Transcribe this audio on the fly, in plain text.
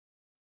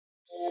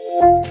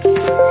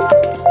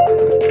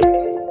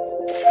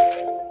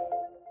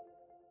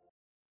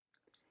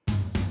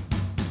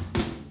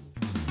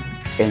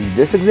In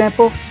this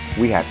example,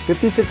 we have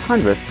 56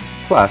 hundredths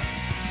plus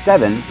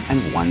 7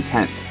 and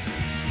 1/10.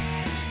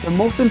 The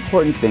most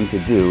important thing to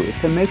do is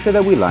to make sure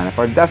that we line up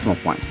our decimal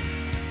points.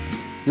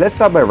 Let's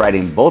start by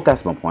writing both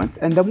decimal points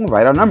and then we'll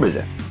write our numbers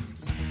in.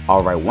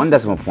 I'll write one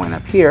decimal point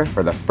up here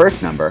for the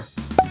first number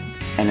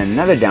and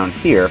another down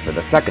here for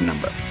the second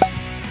number.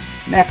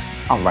 Next,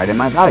 I'll write in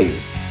my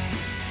values.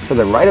 To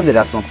the right of the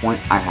decimal point,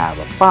 I have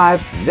a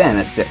 5, then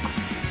a 6.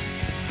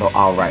 So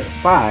I'll write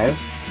 5,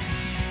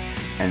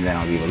 and then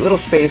I'll leave a little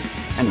space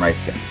and write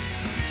 6.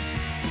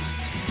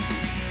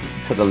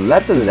 To the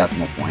left of the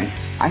decimal point,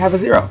 I have a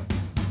 0.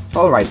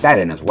 So I'll write that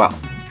in as well.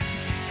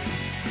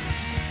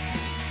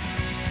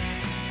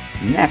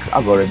 Next,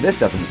 I'll go to this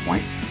decimal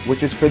point,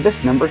 which is for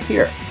this number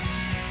here.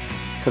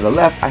 To the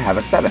left, I have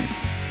a 7.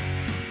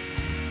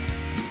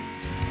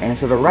 And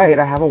to the right,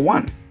 I have a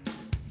 1.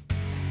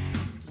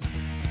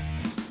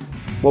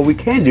 What we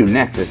can do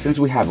next is, since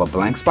we have a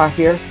blank spot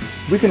here,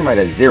 we can write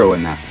a 0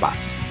 in that spot.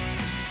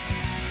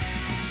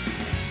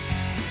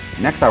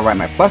 Next, I'll write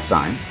my plus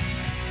sign,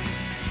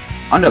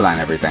 underline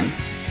everything,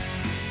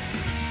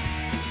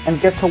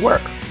 and get to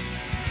work.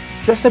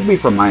 Just a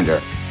brief reminder,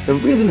 the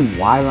reason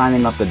why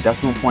lining up the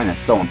decimal point is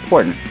so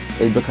important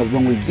is because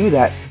when we do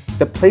that,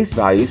 the place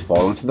values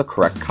fall into the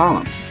correct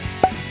column.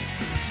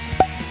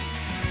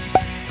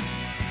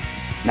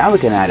 Now we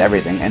can add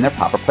everything in their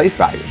proper place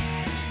values.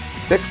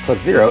 6 plus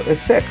 0 is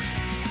 6.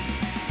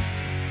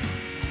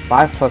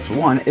 5 plus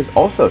 1 is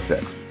also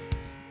 6.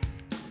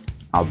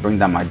 I'll bring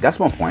down my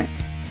decimal point,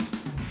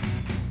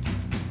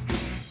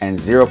 and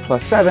 0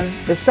 plus 7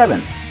 is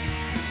 7,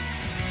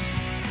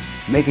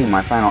 making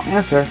my final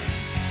answer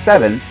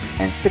 7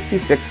 and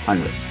 66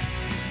 hundredths,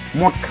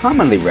 more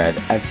commonly read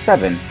as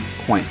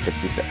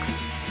 7.66.